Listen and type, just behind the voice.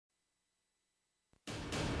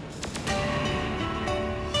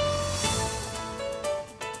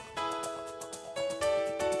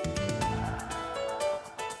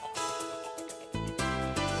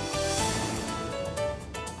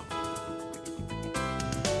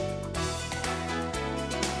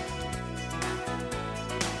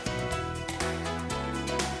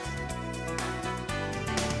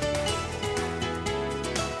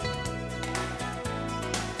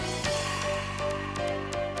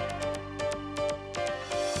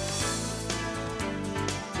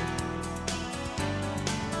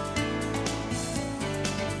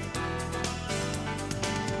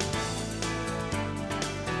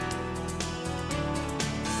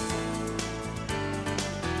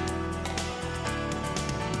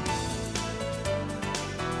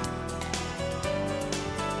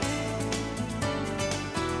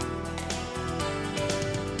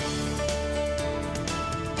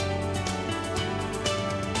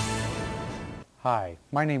Hi,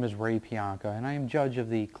 my name is Ray Pianca and I am judge of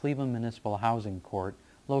the Cleveland Municipal Housing Court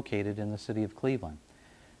located in the city of Cleveland.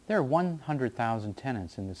 There are 100,000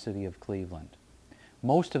 tenants in the city of Cleveland.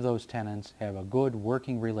 Most of those tenants have a good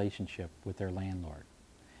working relationship with their landlord.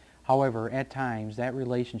 However, at times that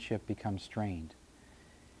relationship becomes strained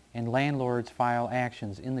and landlords file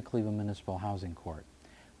actions in the Cleveland Municipal Housing Court.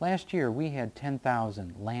 Last year we had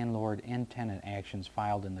 10,000 landlord and tenant actions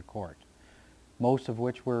filed in the court, most of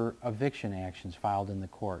which were eviction actions filed in the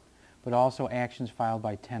court, but also actions filed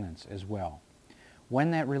by tenants as well. When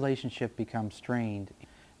that relationship becomes strained,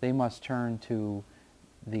 they must turn to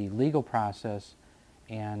the legal process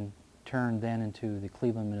and turn then into the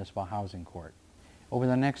Cleveland Municipal Housing Court. Over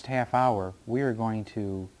the next half hour, we are going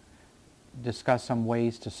to discuss some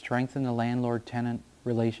ways to strengthen the landlord-tenant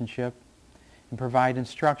relationship and provide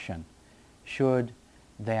instruction should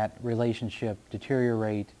that relationship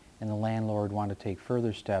deteriorate and the landlord want to take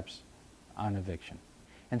further steps on eviction.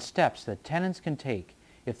 And steps that tenants can take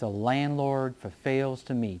if the landlord fails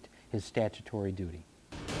to meet his statutory duty.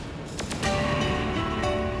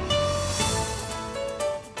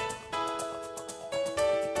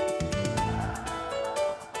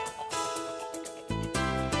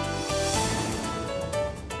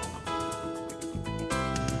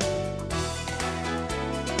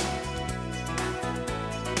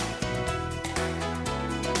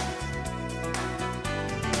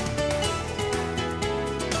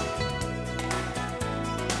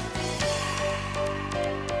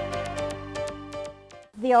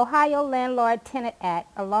 The Ohio Landlord-Tenant Act,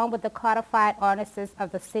 along with the codified ordinances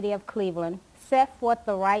of the City of Cleveland, set forth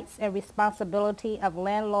the rights and responsibility of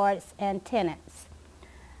landlords and tenants.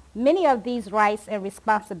 Many of these rights and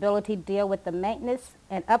responsibility deal with the maintenance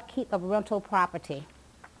and upkeep of rental property.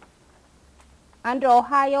 Under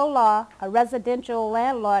Ohio law, a residential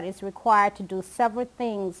landlord is required to do several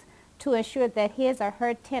things to ensure that his or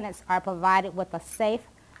her tenants are provided with a safe,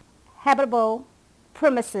 habitable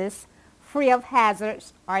premises free of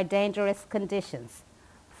hazards or dangerous conditions.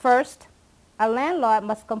 First, a landlord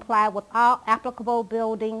must comply with all applicable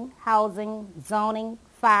building, housing, zoning,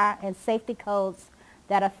 fire, and safety codes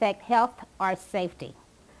that affect health or safety.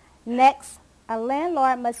 Next, a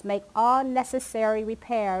landlord must make all necessary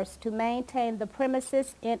repairs to maintain the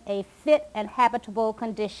premises in a fit and habitable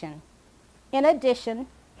condition. In addition,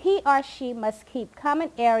 he or she must keep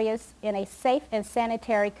common areas in a safe and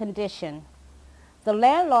sanitary condition. The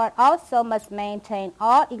landlord also must maintain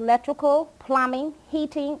all electrical, plumbing,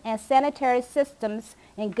 heating, and sanitary systems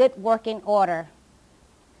in good working order.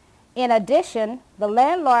 In addition, the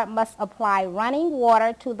landlord must apply running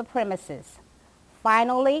water to the premises.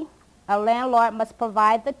 Finally, a landlord must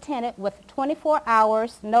provide the tenant with 24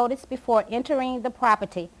 hours notice before entering the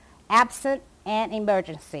property, absent an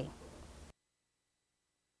emergency.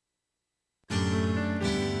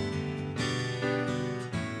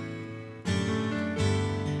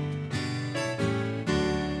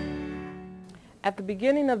 At the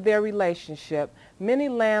beginning of their relationship, many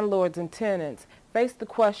landlords and tenants face the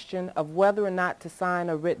question of whether or not to sign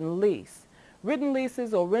a written lease. Written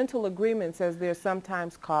leases, or rental agreements as they're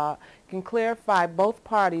sometimes called, can clarify both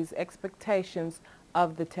parties' expectations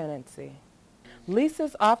of the tenancy.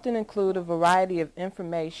 Leases often include a variety of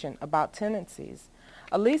information about tenancies.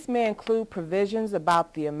 A lease may include provisions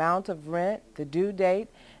about the amount of rent, the due date,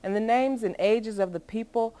 and the names and ages of the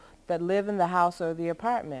people that live in the house or the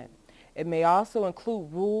apartment. It may also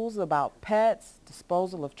include rules about pets,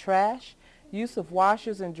 disposal of trash, use of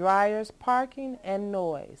washers and dryers, parking, and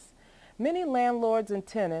noise. Many landlords and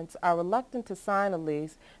tenants are reluctant to sign a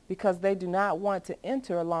lease because they do not want to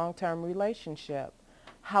enter a long-term relationship.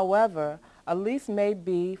 However, a lease may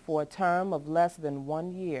be for a term of less than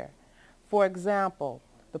 1 year. For example,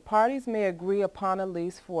 the parties may agree upon a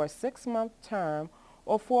lease for a 6-month term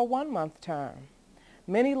or for a 1-month term.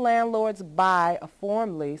 Many landlords buy a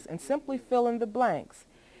form lease and simply fill in the blanks.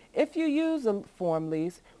 If you use a form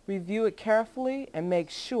lease, review it carefully and make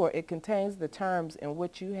sure it contains the terms in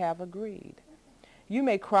which you have agreed. You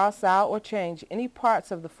may cross out or change any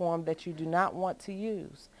parts of the form that you do not want to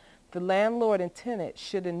use. The landlord and tenant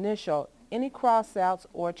should initial any cross-outs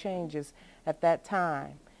or changes at that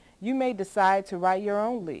time. You may decide to write your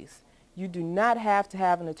own lease. You do not have to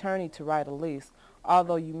have an attorney to write a lease,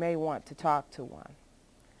 although you may want to talk to one.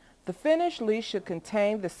 The finished lease should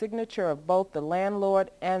contain the signature of both the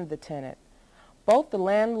landlord and the tenant. Both the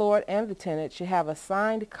landlord and the tenant should have a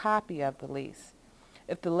signed copy of the lease.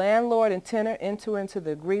 If the landlord and tenant enter into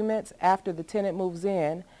the agreements after the tenant moves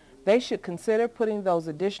in, they should consider putting those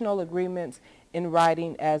additional agreements in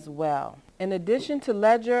writing as well. In addition to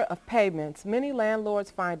ledger of payments, many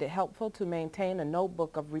landlords find it helpful to maintain a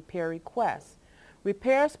notebook of repair requests.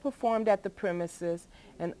 repairs performed at the premises,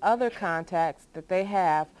 and other contacts that they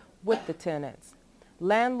have with the tenants.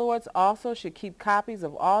 Landlords also should keep copies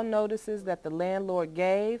of all notices that the landlord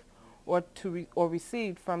gave or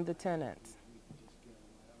received from the tenants.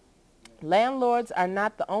 Landlords are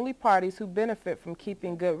not the only parties who benefit from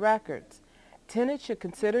keeping good records. Tenants should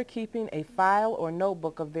consider keeping a file or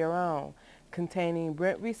notebook of their own, containing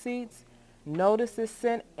rent receipts, notices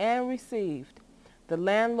sent and received. The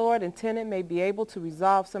landlord and tenant may be able to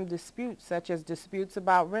resolve some disputes, such as disputes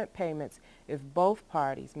about rent payments, if both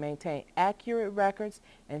parties maintain accurate records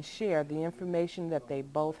and share the information that they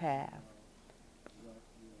both have.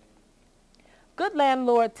 Good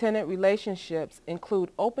landlord-tenant relationships include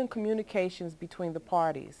open communications between the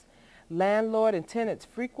parties. Landlord and tenants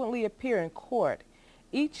frequently appear in court,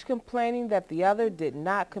 each complaining that the other did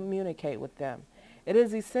not communicate with them. It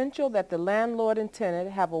is essential that the landlord and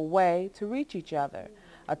tenant have a way to reach each other.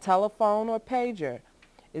 A telephone or pager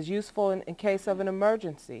is useful in case of an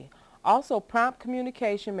emergency. Also, prompt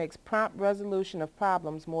communication makes prompt resolution of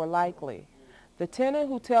problems more likely. The tenant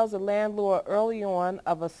who tells the landlord early on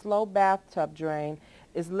of a slow bathtub drain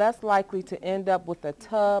is less likely to end up with a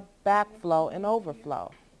tub backflow and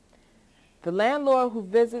overflow. The landlord who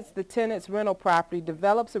visits the tenant's rental property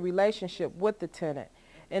develops a relationship with the tenant.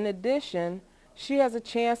 In addition, she has a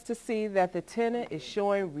chance to see that the tenant is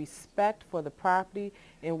showing respect for the property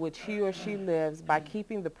in which he or she lives by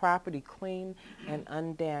keeping the property clean and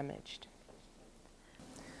undamaged.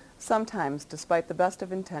 Sometimes, despite the best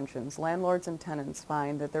of intentions, landlords and tenants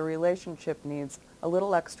find that their relationship needs a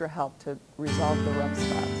little extra help to resolve the rough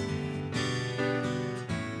spots.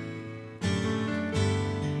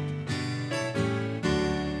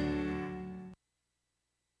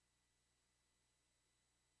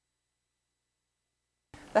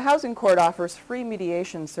 The Housing Court offers free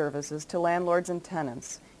mediation services to landlords and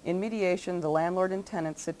tenants. In mediation, the landlord and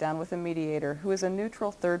tenant sit down with a mediator who is a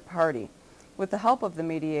neutral third party. With the help of the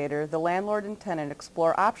mediator, the landlord and tenant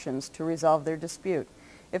explore options to resolve their dispute.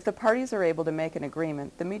 If the parties are able to make an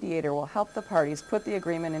agreement, the mediator will help the parties put the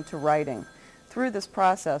agreement into writing. Through this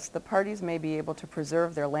process, the parties may be able to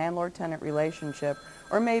preserve their landlord-tenant relationship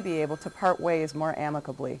or may be able to part ways more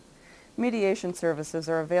amicably. Mediation services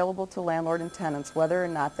are available to landlord and tenants whether or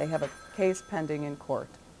not they have a case pending in court.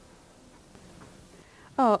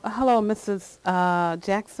 Oh, hello, Mrs.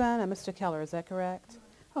 Jackson and Mr. Keller, is that correct?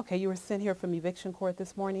 Okay, you were sent here from eviction court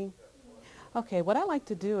this morning? Okay, what I'd like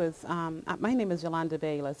to do is, my name is Yolanda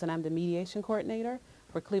Bayless, and I'm the mediation coordinator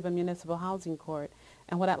for Cleveland Municipal Housing Court.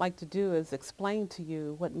 And what I'd like to do is explain to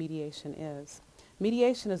you what mediation is.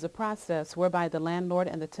 Mediation is a process whereby the landlord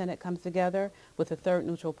and the tenant comes together with a third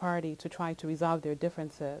neutral party to try to resolve their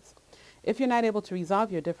differences. If you're not able to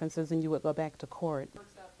resolve your differences, then you would go back to court.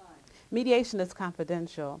 Mediation is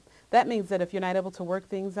confidential. That means that if you're not able to work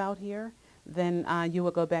things out here, then you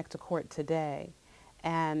would go back to court today.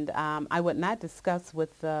 And I would not discuss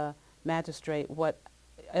with the magistrate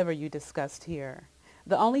whatever you discussed here.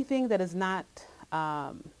 The only thing that is not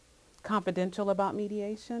confidential about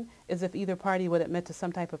mediation is if either party would admit to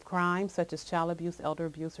some type of crime, such as child abuse, elder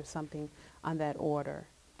abuse, or something on that order.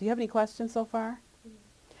 Do you have any questions so far?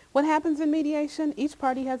 What happens in mediation? Each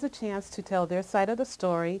party has a chance to tell their side of the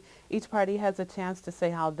story. Each party has a chance to say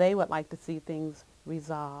how they would like to see things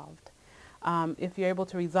resolved. If you're able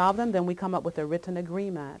to resolve them, then we come up with a written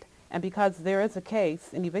agreement. And because there is a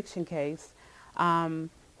case, an eviction case,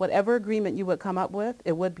 whatever agreement you would come up with,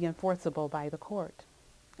 it would be enforceable by the court.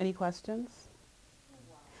 Any questions?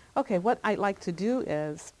 Okay, what I'd like to do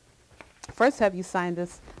is first have you sign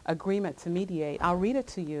this agreement to mediate. I'll read it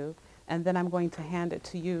to you, and then I'm going to hand it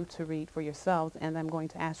to you to read for yourselves, and I'm going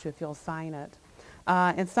to ask you if you'll sign it.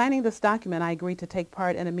 In signing this document, I agree to take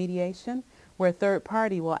part in a mediation where a third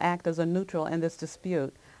party will act as a neutral in this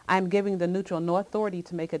dispute. I'm giving the neutral no authority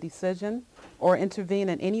to make a decision or intervene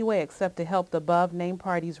in any way except to help the above named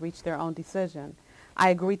parties reach their own decision. I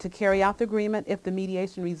agree to carry out the agreement if the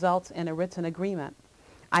mediation results in a written agreement.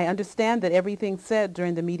 I understand that everything said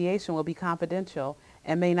during the mediation will be confidential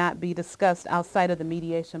and may not be discussed outside of the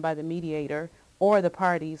mediation by the mediator or the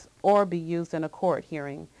parties or be used in a court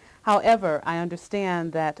hearing. However, I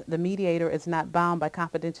understand that the mediator is not bound by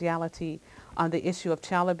confidentiality on the issue of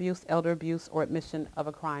child abuse, elder abuse, or admission of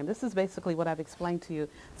a crime. This is basically what I've explained to you.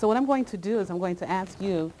 So what I'm going to do is I'm going to ask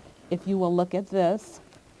you if you will look at this.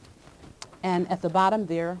 And at the bottom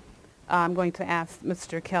there, I'm going to ask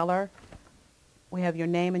Mr. Keller. We have your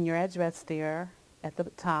name and your address there at the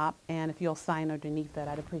top, and if you'll sign underneath that,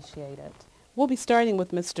 I'd appreciate it. We'll be starting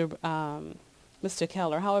with Mr.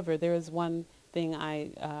 Keller. However, there is one thing I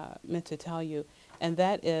meant to tell you, and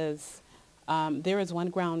that is There is one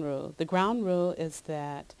ground rule. The ground rule is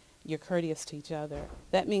that you're courteous to each other.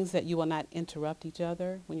 That means that you will not interrupt each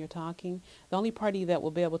other when you're talking. The only party that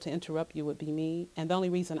will be able to interrupt you would be me, and the only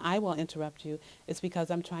reason I will interrupt you is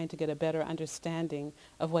because I'm trying to get a better understanding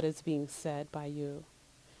of what is being said by you.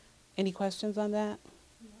 Any questions on that?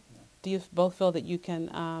 No. Do you both feel that you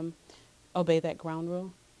can obey that ground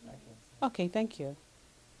rule? I guess so. Okay, thank you.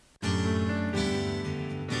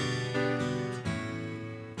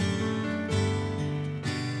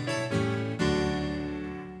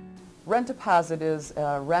 Rent deposit is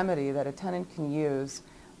a remedy that a tenant can use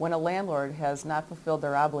when a landlord has not fulfilled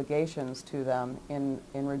their obligations to them in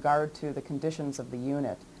regard to the conditions of the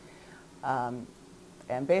unit.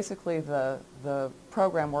 And basically the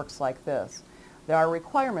program works like this. There are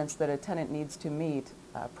requirements that a tenant needs to meet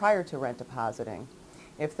prior to rent depositing.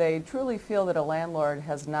 If they truly feel that a landlord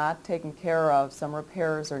has not taken care of some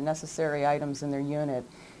repairs or necessary items in their unit,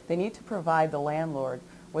 they need to provide the landlord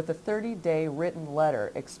with a 30-day written letter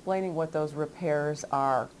explaining what those repairs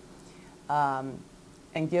are,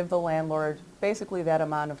 and give the landlord basically that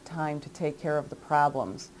amount of time to take care of the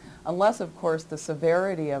problems. Unless, of course, the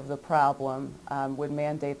severity of the problem would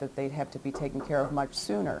mandate that they'd have to be taken care of much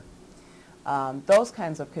sooner. Those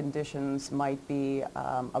kinds of conditions might be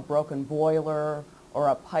a broken boiler or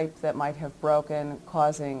a pipe that might have broken,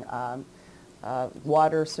 causing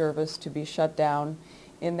water service to be shut down.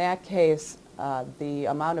 In that case, the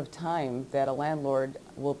amount of time that a landlord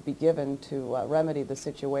will be given to remedy the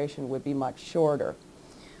situation would be much shorter.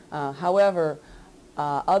 However,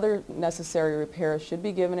 other necessary repairs should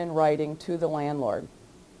be given in writing to the landlord.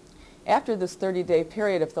 After this 30-day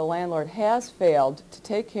period, if the landlord has failed to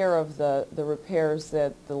take care of the repairs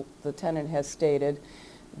that the tenant has stated,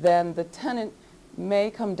 then the tenant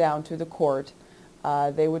may come down to the court.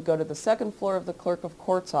 They would go to the second floor of the clerk of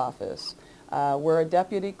court's office, where a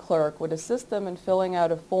deputy clerk would assist them in filling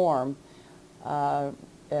out a form,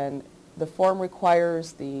 and the form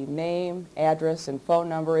requires the name, address, and phone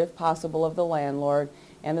number, if possible, of the landlord,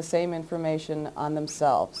 and the same information on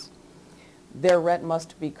themselves. Their rent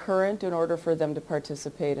must be current in order for them to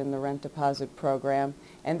participate in the rent deposit program,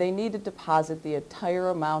 and they need to deposit the entire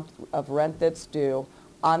amount of rent that's due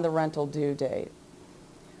on the rental due date.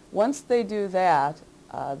 Once they do that,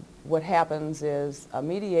 what happens is a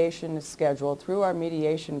mediation is scheduled through our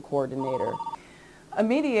mediation coordinator. A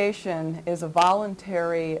mediation is a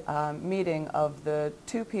voluntary meeting of the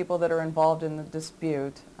two people that are involved in the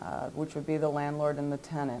dispute, which would be the landlord and the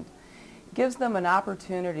tenant. It gives them an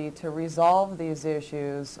opportunity to resolve these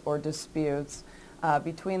issues or disputes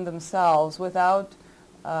between themselves without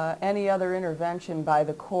any other intervention by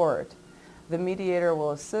the court. The mediator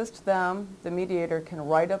will assist them. The mediator can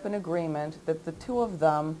write up an agreement that the two of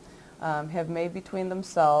them have made between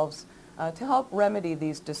themselves to help remedy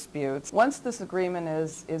these disputes. Once this agreement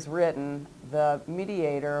is written, the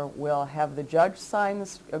mediator will have the judge sign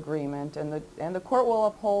this agreement, and the court will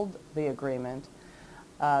uphold the agreement.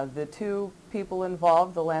 The two people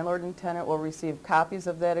involved, the landlord and tenant, will receive copies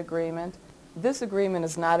of that agreement. This agreement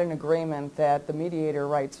is not an agreement that the mediator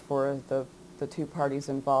writes for the two parties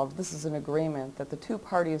involved. This is an agreement that the two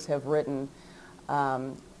parties have written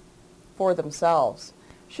for themselves.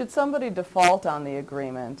 Should somebody default on the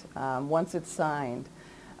agreement once it's signed,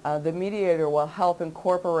 the mediator will help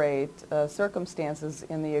incorporate circumstances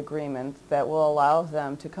in the agreement that will allow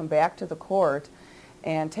them to come back to the court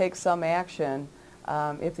and take some action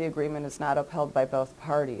if the agreement is not upheld by both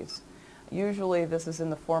parties. Usually this is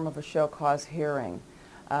in the form of a show cause hearing.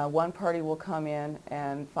 One party will come in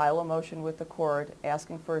and file a motion with the court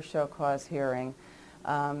asking for a show cause hearing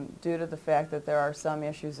due to the fact that there are some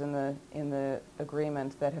issues in the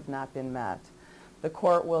agreement that have not been met. The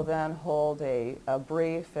court will then hold a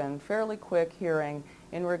brief and fairly quick hearing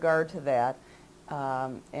in regard to that,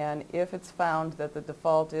 and if it's found that the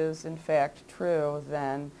default is in fact true,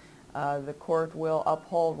 then the court will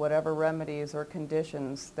uphold whatever remedies or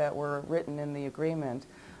conditions that were written in the agreement,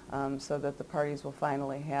 so that the parties will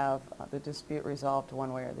finally have the dispute resolved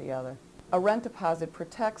one way or the other. A rent deposit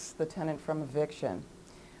protects the tenant from eviction.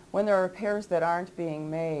 When there are repairs that aren't being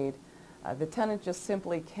made, the tenant just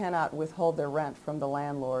simply cannot withhold their rent from the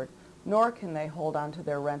landlord, nor can they hold on to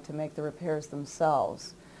their rent to make the repairs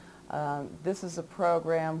themselves. This is a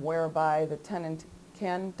program whereby the tenant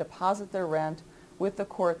can deposit their rent with the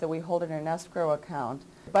court that we hold in an escrow account.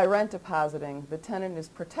 By rent depositing, the tenant is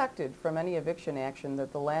protected from any eviction action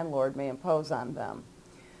that the landlord may impose on them.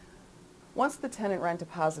 Once the tenant rent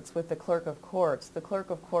deposits with the clerk of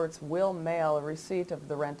courts will mail a receipt of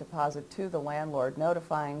the rent deposit to the landlord,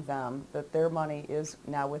 notifying them that their money is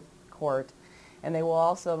now with court, and they will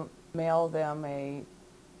also mail them a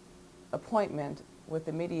appointment with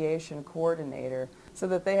the mediation coordinator so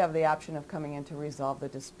that they have the option of coming in to resolve the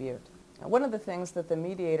dispute. One of the things that the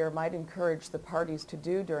mediator might encourage the parties to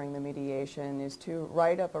do during the mediation is to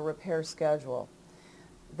write up a repair schedule.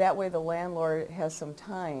 That way the landlord has some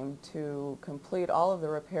time to complete all of the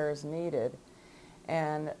repairs needed,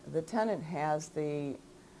 and the tenant has the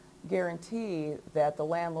guarantee that the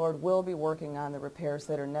landlord will be working on the repairs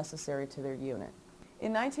that are necessary to their unit.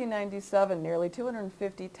 In 1997, nearly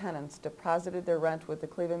 250 tenants deposited their rent with the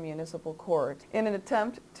Cleveland Municipal Court in an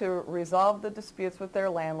attempt to resolve the disputes with their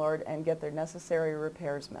landlord and get their necessary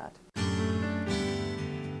repairs met.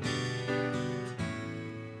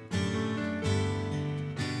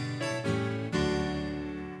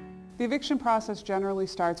 The eviction process generally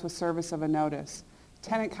starts with service of a notice.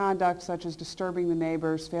 Tenant conduct such as disturbing the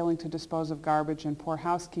neighbors, failing to dispose of garbage, and poor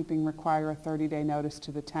housekeeping require a 30-day notice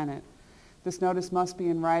to the tenant. This notice must be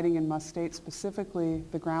in writing and must state specifically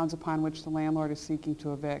the grounds upon which the landlord is seeking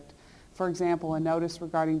to evict. For example, a notice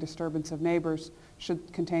regarding disturbance of neighbors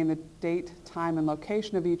should contain the date, time, and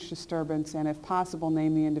location of each disturbance and, if possible,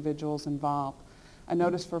 name the individuals involved. A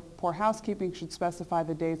notice for poor housekeeping should specify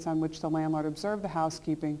the dates on which the landlord observed the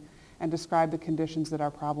housekeeping and describe the conditions that are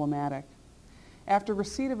problematic. After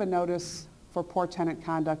receipt of a notice for poor tenant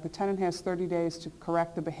conduct, the tenant has 30 days to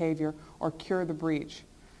correct the behavior or cure the breach.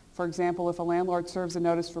 For example, if a landlord serves a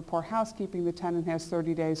notice for poor housekeeping, the tenant has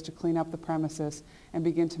 30 days to clean up the premises and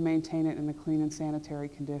begin to maintain it in a clean and sanitary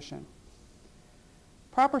condition.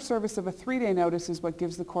 Proper service of a 3-day notice is what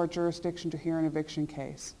gives the court jurisdiction to hear an eviction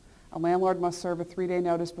case. A landlord must serve a 3-day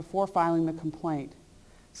notice before filing the complaint.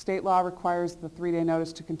 State law requires the 3-day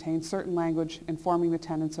notice to contain certain language informing the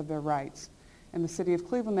tenants of their rights. In the City of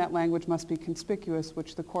Cleveland, that language must be conspicuous,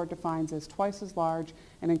 which the court defines as twice as large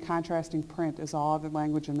and in contrasting print as all other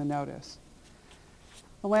language in the notice.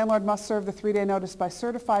 The landlord must serve the 3-day notice by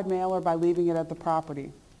certified mail or by leaving it at the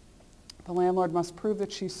property. The landlord must prove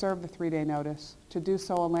that she served the 3-day notice. To do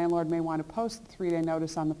so, a landlord may want to post the 3-day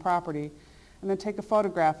notice on the property and then take a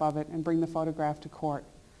photograph of it and bring the photograph to court.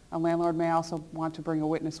 A landlord may also want to bring a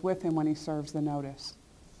witness with him when he serves the notice.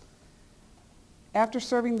 After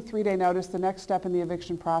serving the 3-day notice, the next step in the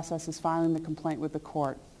eviction process is filing the complaint with the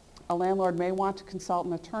court. A landlord may want to consult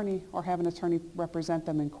an attorney or have an attorney represent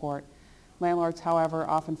them in court. Landlords, however,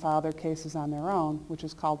 often file their cases on their own, which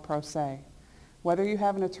is called pro se. Whether you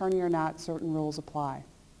have an attorney or not, certain rules apply.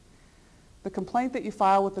 The complaint that you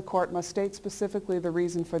file with the court must state specifically the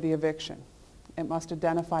reason for the eviction. It must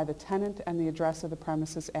identify the tenant and the address of the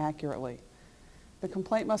premises accurately. The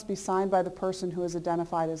complaint must be signed by the person who is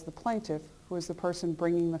identified as the plaintiff, who is the person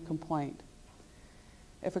bringing the complaint.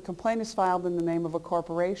 If a complaint is filed in the name of a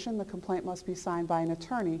corporation, the complaint must be signed by an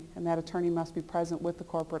attorney, and that attorney must be present with the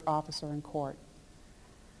corporate officer in court.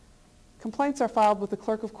 Complaints are filed with the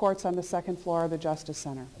clerk of courts on the second floor of the Justice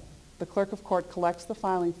Center. The clerk of court collects the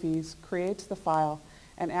filing fees, creates the file,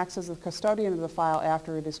 and acts as the custodian of the file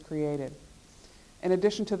after it is created. In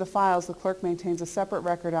addition to the files, the clerk maintains a separate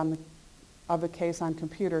record of the case on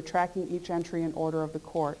computer, tracking each entry in order of the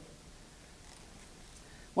court.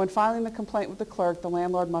 When filing the complaint with the clerk, the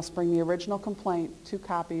landlord must bring the original complaint, 2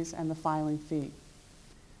 copies, and the filing fee.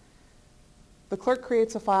 The clerk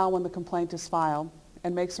creates a file when the complaint is filed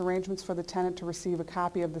and makes arrangements for the tenant to receive a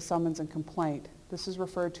copy of the summons and complaint. This is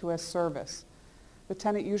referred to as service. The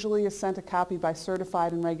tenant usually is sent a copy by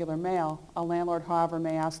certified and regular mail. A landlord, however,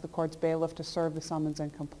 may ask the court's bailiff to serve the summons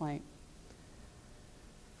and complaint.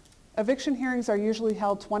 Eviction hearings are usually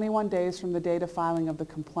held 21 days from the date of filing of the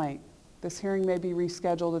complaint. This hearing may be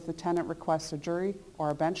rescheduled if the tenant requests a jury or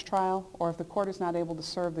a bench trial, or if the court is not able to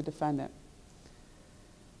serve the defendant.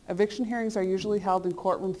 Eviction hearings are usually held in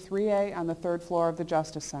courtroom 3A on the 3rd floor of the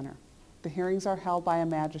Justice Center. The hearings are held by a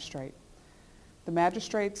magistrate. The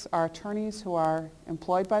magistrates are attorneys who are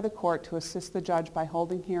employed by the court to assist the judge by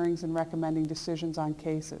holding hearings and recommending decisions on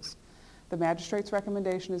cases. The magistrate's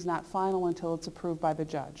recommendation is not final until it's approved by the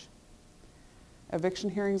judge. Eviction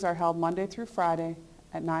hearings are held Monday through Friday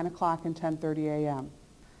at 9 o'clock and 10:30 a.m.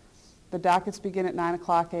 The dockets begin at 9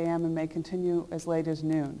 o'clock a.m. and may continue as late as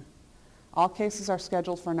noon. All cases are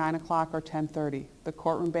scheduled for 9 o'clock or 10:30. The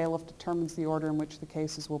courtroom bailiff determines the order in which the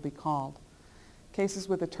cases will be called. Cases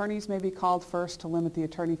with attorneys may be called first to limit the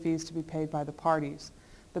attorney fees to be paid by the parties.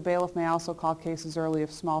 The bailiff may also call cases early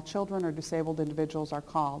if small children or disabled individuals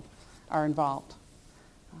are involved.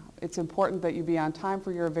 It's important that you be on time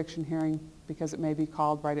for your eviction hearing because it may be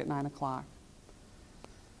called right at 9 o'clock.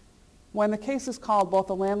 When the case is called, both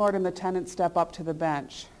the landlord and the tenant step up to the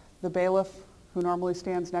bench. The bailiff, who normally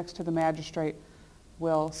stands next to the magistrate,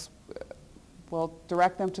 will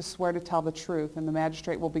direct them to swear to tell the truth, and the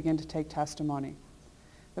magistrate will begin to take testimony.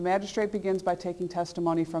 The magistrate begins by taking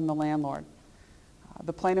testimony from the landlord.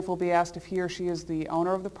 The plaintiff will be asked if he or she is the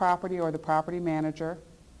owner of the property or the property manager,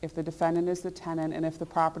 if the defendant is the tenant, and if the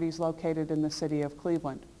property is located in the city of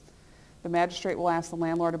Cleveland. The magistrate will ask the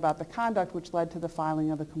landlord about the conduct which led to the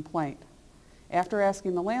filing of the complaint. After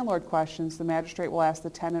asking the landlord questions, the magistrate will ask the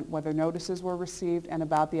tenant whether notices were received and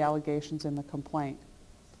about the allegations in the complaint.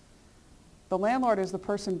 The landlord, as the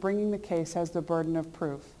person bringing the case, has the burden of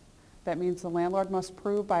proof. That means the landlord must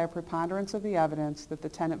prove by a preponderance of the evidence that the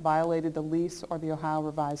tenant violated the lease or the Ohio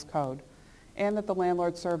Revised Code, and that the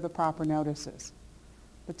landlord served the proper notices.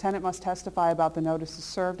 The tenant must testify about the notices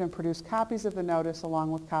served and produce copies of the notice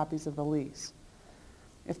along with copies of the lease.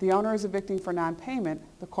 If the owner is evicting for non-payment,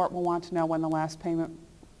 the court will want to know when the last payment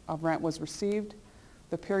of rent was received,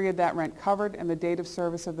 the period that rent covered, and the date of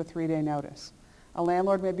service of the 3-day notice. A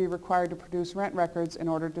landlord may be required to produce rent records in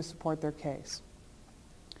order to support their case.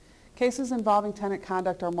 Cases involving tenant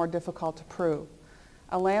conduct are more difficult to prove.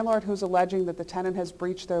 A landlord who's alleging that the tenant has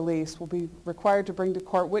breached their lease will be required to bring to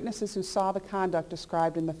court witnesses who saw the conduct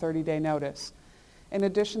described in the 30-day notice. In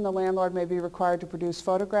addition, the landlord may be required to produce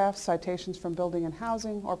photographs, citations from building and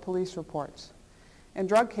housing, or police reports. In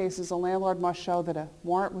drug cases, a landlord must show that a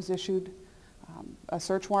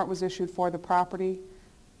search warrant was issued for the property,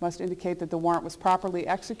 must indicate that the warrant was properly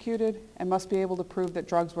executed, and must be able to prove that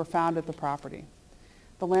drugs were found at the property.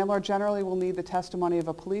 The landlord generally will need the testimony of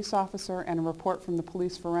a police officer and a report from the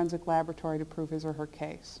police forensic laboratory to prove his or her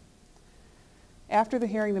case. After the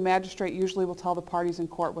hearing, the magistrate usually will tell the parties in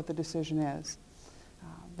court what the decision is.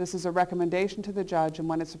 This is a recommendation to the judge, and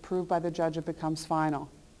when it's approved by the judge, it becomes final.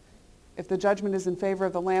 If the judgment is in favor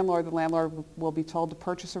of the landlord will be told to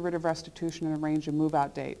purchase a writ of restitution and arrange a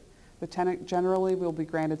move-out date. The tenant generally will be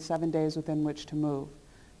granted 7 days within which to move.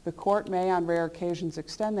 The court may, on rare occasions,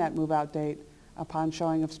 extend that move-out date upon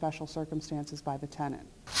showing of special circumstances by the tenant.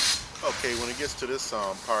 Okay, when it gets to this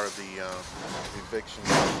part of the eviction,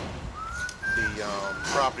 the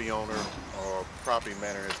property owner or property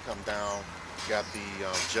manager has come down, got the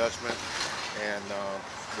judgment, and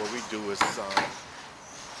what we do is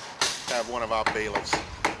have one of our bailiffs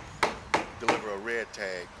deliver a red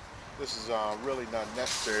tag. This is really not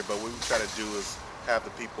necessary, but what we try to do is have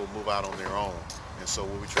the people move out on their own. And so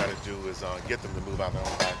what we try to do is get them to move out on their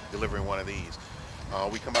own by delivering one of these.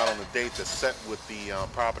 We come out on the date that's set with the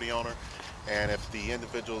property owner, and if the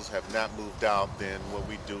individuals have not moved out, then what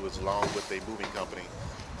we do is, along with a moving company,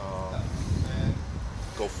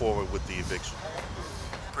 go forward with the eviction.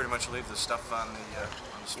 Pretty much leave the stuff on the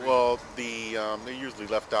street? Well, they're usually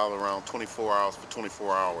left out around 24 hours for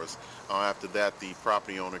 24 hours. After that, the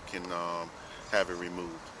property owner can have it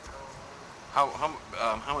removed. How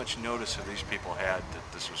much notice have these people had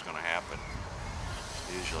that this was going to happen,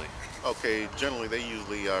 usually? Okay, generally they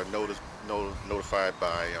usually are notified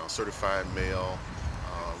by certified mail,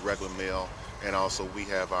 regular mail, and also we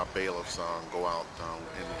have our bailiffs go out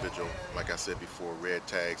individual, like I said before, red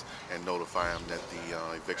tags, and notify them that the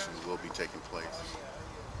eviction will be taking place.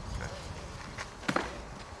 Okay.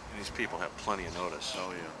 And these people have plenty of notice.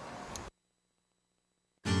 Oh, yeah.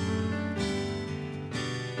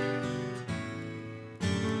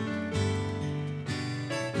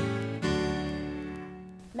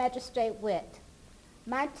 Magistrate Witt,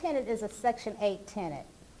 my tenant is a Section 8 tenant.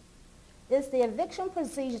 Is the eviction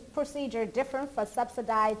procedure different for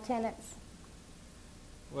subsidized tenants?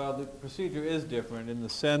 Well, the procedure is different in the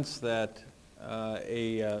sense that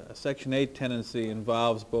a Section 8 tenancy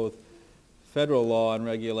involves both federal law and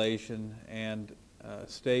regulation and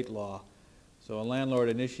state law. So a landlord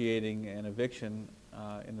initiating an eviction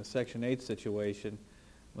in the Section 8 situation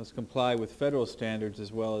must comply with federal standards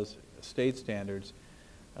as well as state standards.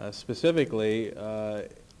 Specifically,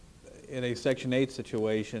 in a Section 8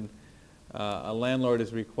 situation, a landlord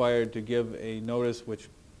is required to give a notice which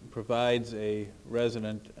provides a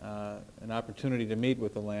resident an opportunity to meet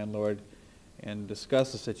with the landlord and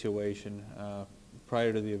discuss the situation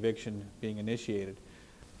prior to the eviction being initiated.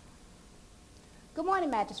 Good morning,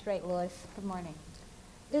 Magistrate Lewis. Good morning.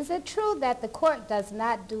 Is it true that the court does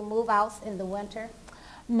not do move-outs in the winter?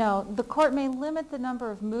 No, the court may limit the number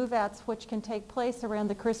of move-outs which can take place around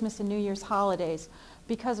the Christmas and New Year's holidays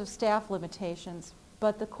because of staff limitations,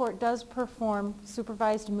 but the court does perform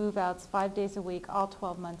supervised move-outs 5 days a week, all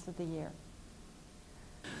 12 months of the year.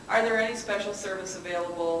 Are there any special services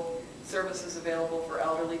available for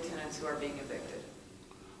elderly tenants who are being evicted?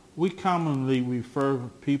 We commonly refer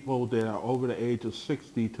people that are over the age of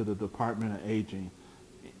 60 to the Department of Aging.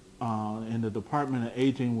 And the Department of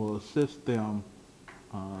Aging will assist them.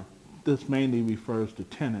 This mainly refers to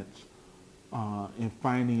tenants in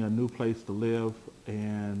finding a new place to live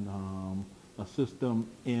and assist them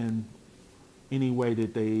in any way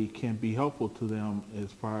that they can be helpful to them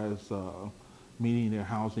as far as meeting their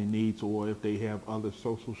housing needs, or if they have other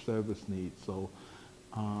social service needs. So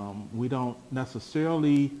we don't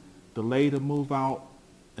necessarily delay the move out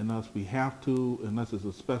unless we have to, unless it's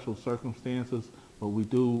a special circumstances, but we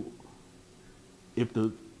do, if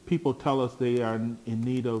the people tell us they are in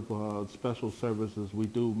need of special services, we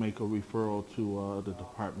do make a referral to the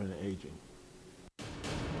Department of Aging.